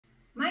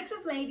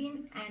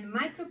Microblading and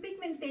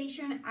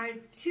micropigmentation are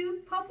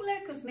two popular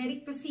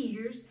cosmetic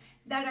procedures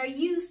that are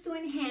used to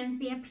enhance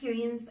the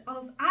appearance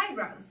of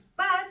eyebrows,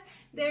 but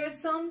there are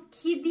some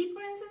key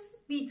differences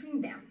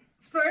between them.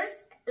 First,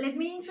 let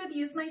me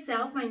introduce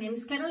myself. My name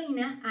is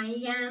Carolina.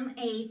 I am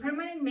a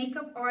permanent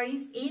makeup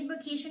artist and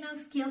vocational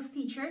skills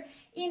teacher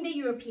in the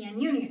European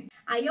Union.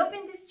 I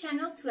opened this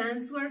channel to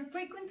answer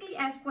frequently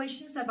asked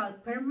questions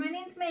about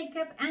permanent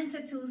makeup and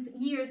tattoos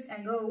years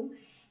ago,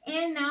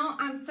 and now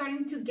I'm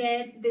starting to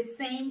get the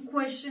same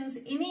questions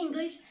in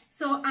English,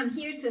 so I'm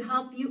here to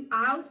help you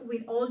out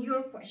with all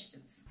your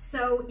questions.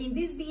 So in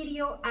this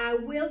video, I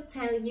will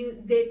tell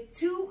you the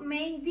two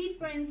main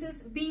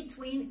differences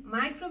between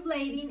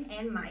microblading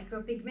and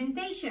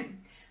micropigmentation.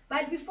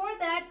 But before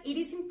that, it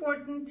is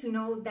important to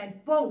know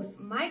that both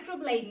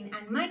microblading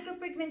and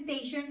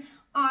micropigmentation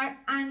are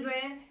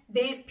under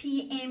the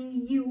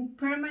PMU,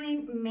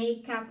 permanent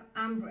makeup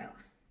umbrella.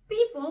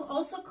 People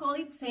also call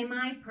it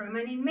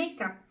semi-permanent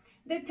makeup.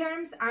 The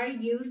terms are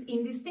used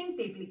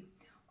indistinctively.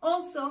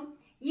 Also,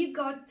 you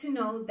got to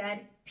know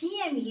that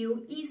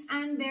PMU is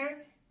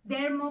under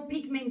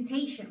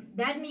dermopigmentation.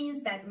 That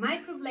means that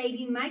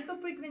microblading,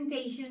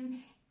 micropigmentation,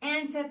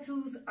 and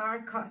tattoos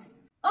are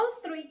cousins. All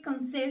three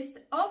consist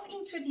of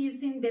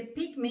introducing the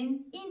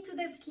pigment into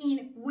the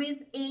skin with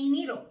a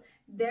needle.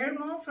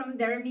 Dermo from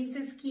dermis,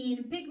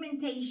 skin,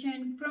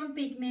 pigmentation from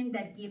pigment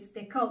that gives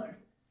the color.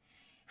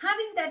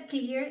 Having that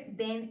clear,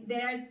 then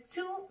there are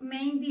two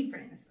main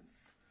differences: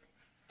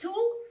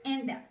 tool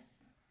and depth.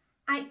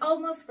 I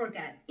almost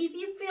forgot. If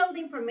you feel the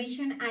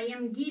information I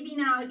am giving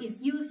out is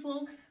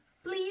useful,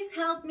 please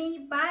help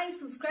me by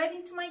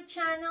subscribing to my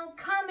channel,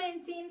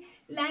 commenting,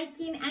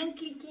 liking, and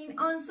clicking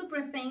on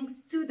super thanks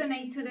to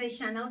donate to the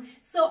channel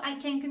so I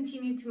can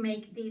continue to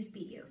make these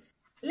videos.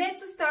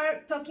 Let's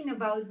start talking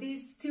about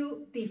these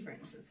two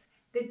differences,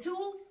 the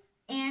tool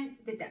and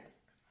the depth.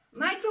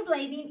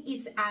 Microblading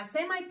is a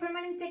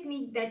semi-permanent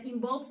technique that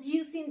involves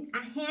using a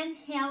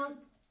handheld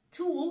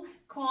tool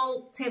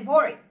called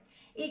tebori.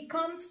 It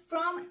comes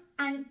from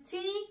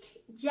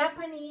antique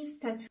Japanese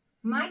tattoo.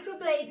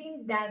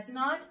 Microblading does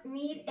not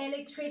need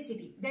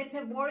electricity. The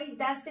tebori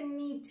doesn't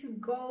need to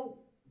go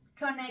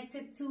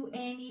connected to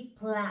any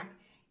plug.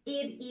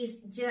 It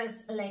is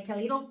just like a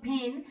little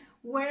pen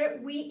where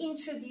we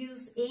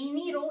introduce a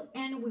needle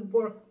and we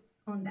work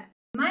on that.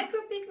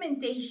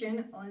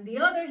 Micropigmentation, on the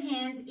other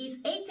hand, is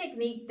a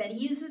technique that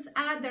uses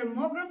a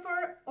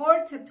dermographer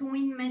or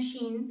tattooing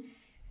machine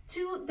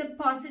to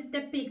deposit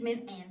the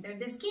pigment under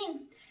the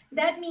skin.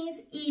 That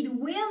means it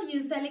will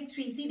use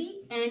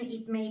electricity, and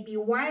it may be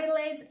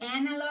wireless,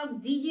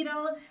 analog,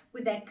 digital,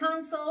 with a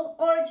console,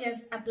 or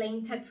just a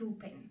plain tattoo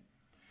pen.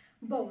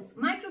 Both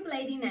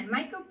microblading and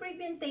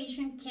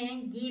micropigmentation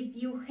can give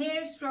you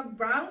hair-stroke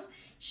brows,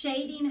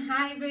 shading,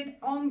 hybrid,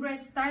 ombre,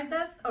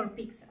 stardust, or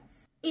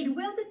pixels. It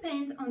will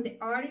depend on the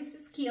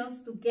artist's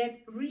skills to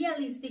get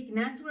realistic,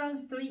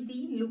 natural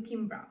 3D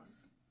looking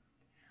brows.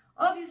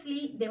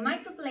 Obviously, the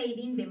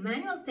microblading, the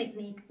manual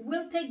technique,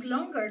 will take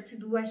longer to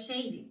do a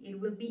shading. It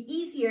will be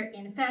easier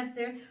and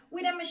faster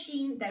with a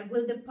machine that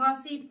will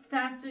deposit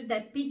faster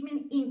that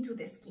pigment into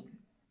the skin.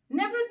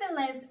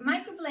 Nevertheless,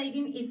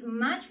 microblading is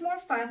much more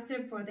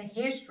faster for the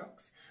hair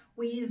strokes.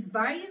 We use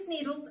various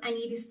needles, and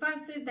it is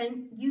faster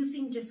than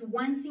using just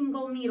one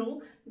single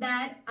needle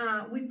that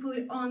we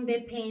put on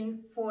the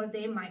pen for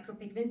the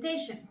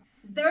micropigmentation.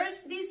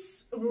 There's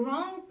this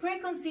wrong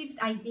preconceived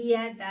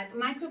idea that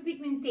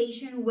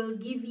micropigmentation will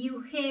give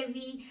you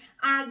heavy,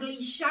 ugly,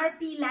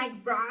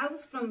 Sharpie-like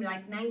brows from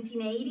like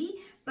 1980,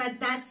 but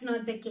that's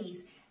not the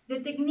case. The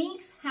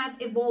techniques have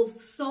evolved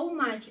so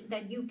much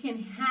that you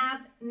can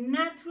have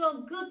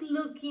natural,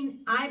 good-looking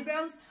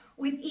eyebrows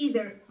with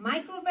either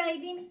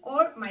microblading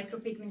or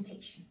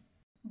micropigmentation.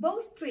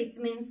 Both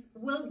treatments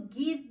will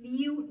give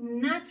you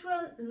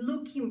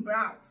natural-looking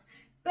brows,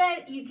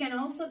 but you can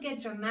also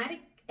get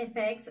dramatic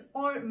effects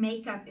or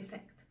makeup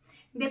effect.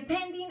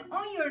 Depending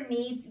on your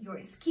needs,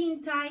 your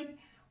skin type,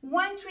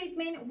 one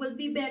treatment will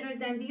be better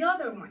than the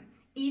other one.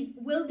 It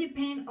will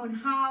depend on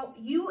how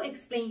you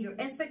explain your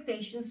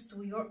expectations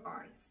to your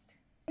artist.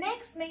 The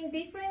next main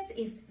difference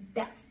is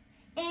depth,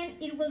 and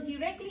it will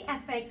directly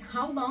affect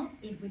how long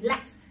it will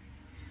last.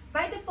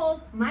 By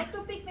default,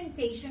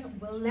 micropigmentation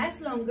will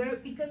last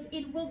longer because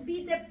it will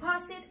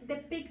deposit the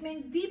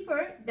pigment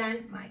deeper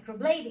than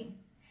microblading.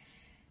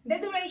 The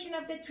duration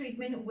of the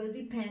treatment will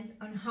depend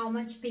on how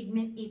much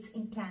pigment is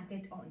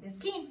implanted on the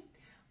skin.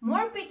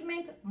 More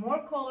pigment,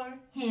 more color,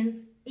 hence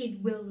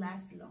it will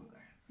last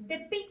longer. The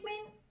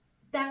pigment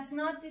does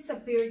not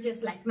disappear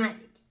just like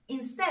magic.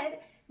 Instead,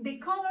 the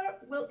color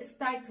will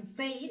start to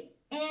fade,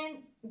 and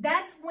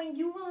that's when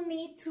you will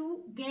need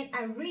to get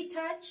a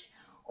retouch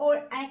or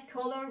a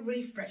color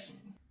refreshing.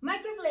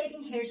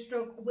 Microblading hair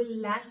stroke will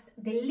last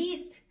the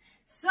least.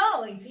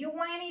 So if you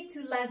want it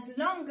to last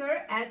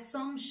longer, add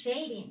some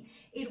shading.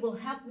 It will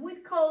help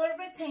with color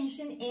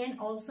retention and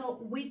also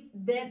with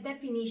the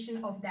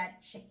definition of that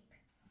shape.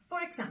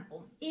 For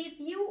example, if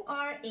you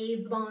are a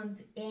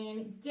blonde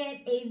and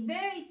get a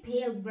very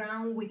pale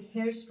brown with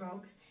hair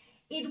strokes,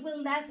 it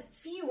will last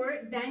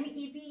fewer than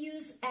if you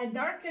use a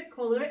darker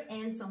color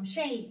and some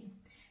shading.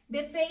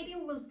 The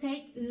fading will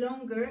take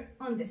longer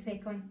on the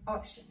second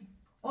option.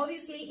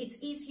 Obviously, it's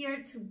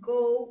easier to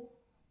go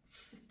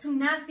to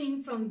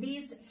nothing from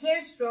these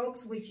hair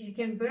strokes, which you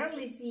can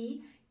barely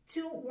see,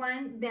 to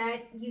one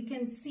that you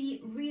can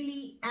see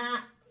really a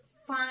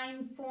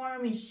fine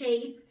form and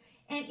shape,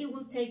 and it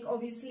will take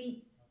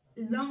obviously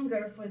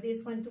longer for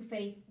this one to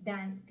fade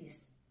than this.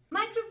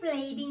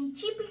 Microblading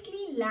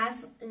typically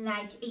lasts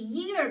like a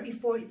year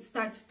before it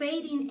starts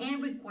fading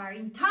and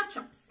requiring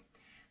touch-ups.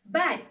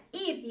 But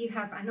if you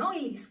have an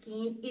oily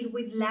skin, it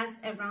would last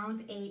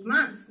around 8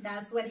 months.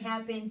 That's what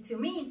happened to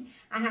me.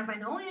 I have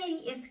an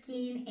oily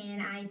skin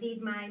and I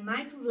did my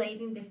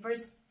microblading the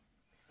first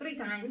 3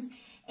 times,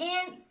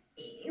 and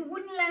it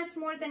wouldn't last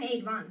more than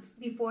 8 months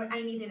before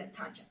I needed a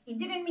touch-up. It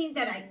didn't mean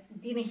that I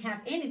didn't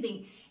have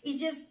anything. It's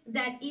just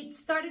that it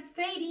started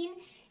fading,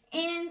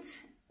 and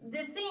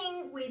the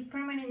thing with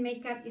permanent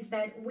makeup is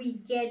that we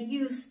get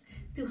used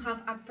to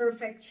have a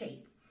perfect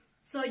shape.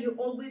 So you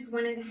always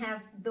want to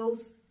have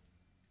those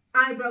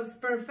eyebrows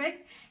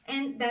perfect,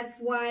 and that's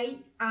why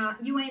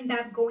you end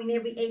up going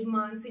every 8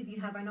 months if you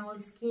have an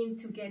oily skin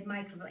to get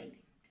microblading.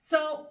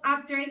 So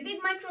after I did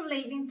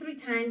microblading 3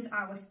 times,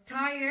 I was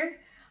tired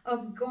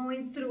of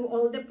going through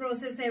all the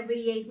process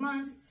every 8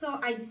 months, so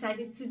I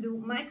decided to do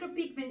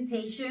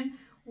micropigmentation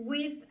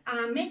with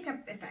a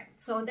makeup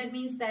effect. So that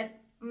means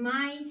that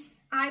my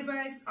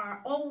eyebrows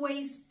are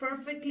always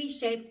perfectly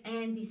shaped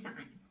and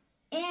designed,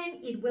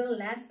 and it will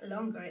last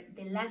longer.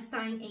 The last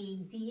time I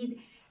did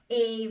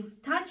a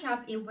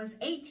touch-up, it was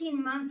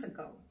 18 months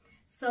ago,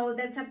 so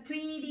that's a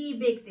pretty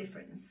big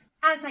difference.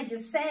 As I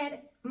just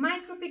said,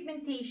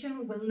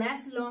 micropigmentation will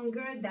last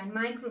longer than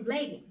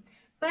microblading,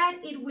 but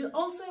it will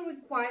also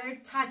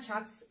require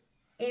touch-ups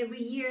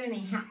every year and a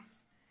half.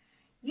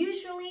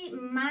 Usually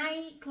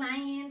my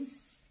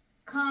clients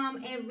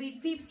come every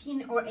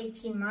 15 or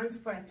 18 months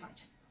for a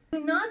touch-up. Do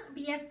not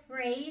be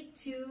afraid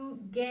to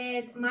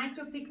get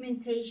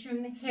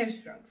micropigmentation hair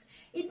strokes.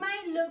 It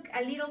might look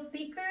a little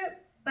thicker,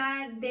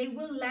 but they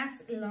will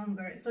last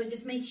longer. So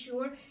just make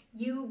sure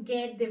you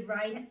get the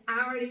right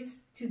artist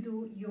to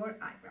do your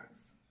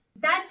eyebrows.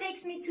 That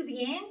takes me to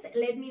the end.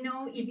 Let me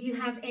know if you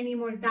have any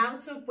more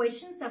doubts or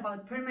questions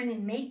about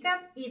permanent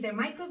makeup, either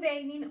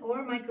microblading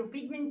or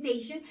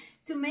micropigmentation,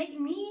 to make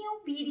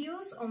new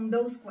videos on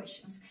those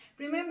questions.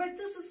 Remember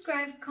to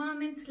subscribe,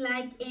 comment,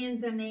 like,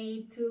 and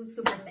donate to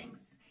Super Thanks.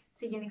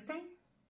 See you next time.